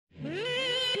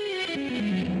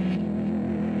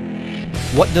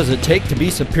What does it take to be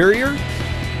superior?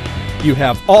 You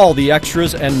have all the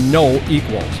extras and no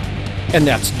equals. And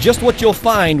that's just what you'll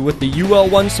find with the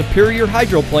UL-1 Superior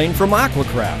Hydroplane from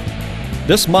AquaCraft.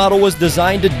 This model was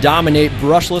designed to dominate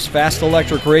brushless fast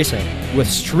electric racing, with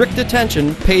strict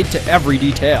attention paid to every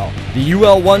detail. The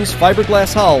UL-1's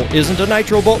fiberglass hull isn't a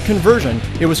nitro bolt conversion.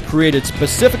 It was created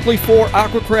specifically for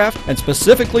AquaCraft and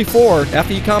specifically for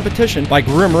FE competition by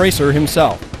Grim Racer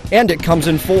himself. And it comes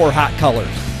in 4 hot colors.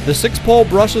 The 6-pole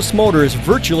brushless motor is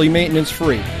virtually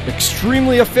maintenance-free,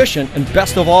 extremely efficient, and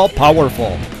best of all,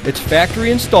 powerful. It's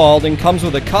factory installed and comes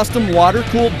with a custom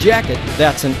water-cooled jacket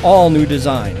that's an all-new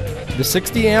design. The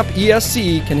 60-amp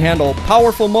ESC can handle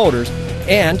powerful motors,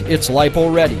 and it's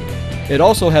LiPo-ready. It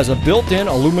also has a built-in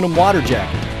aluminum water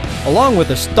jacket, along with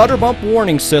a stutter bump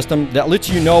warning system that lets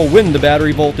you know when the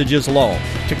battery voltage is low.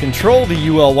 To control the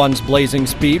UL-1's blazing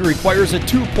speed requires a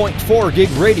 2.4 gig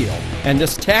radio, and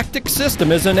this tactic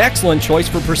system is an excellent choice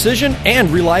for precision and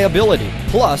reliability.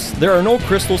 Plus, there are no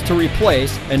crystals to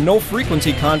replace and no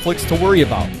frequency conflicts to worry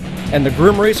about. And the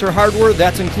Grim Racer hardware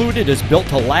that's included is built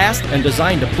to last and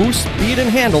designed to boost speed and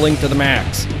handling to the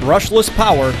max. Brushless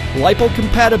power, LiPo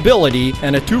compatibility,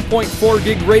 and a 2.4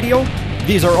 gig radio,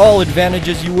 these are all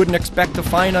advantages you wouldn't expect to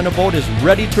find on a boat as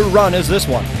ready to run as this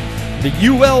one. The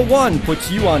UL-1 puts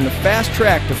you on the fast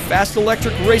track to fast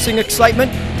electric racing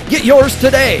excitement. Get yours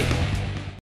today!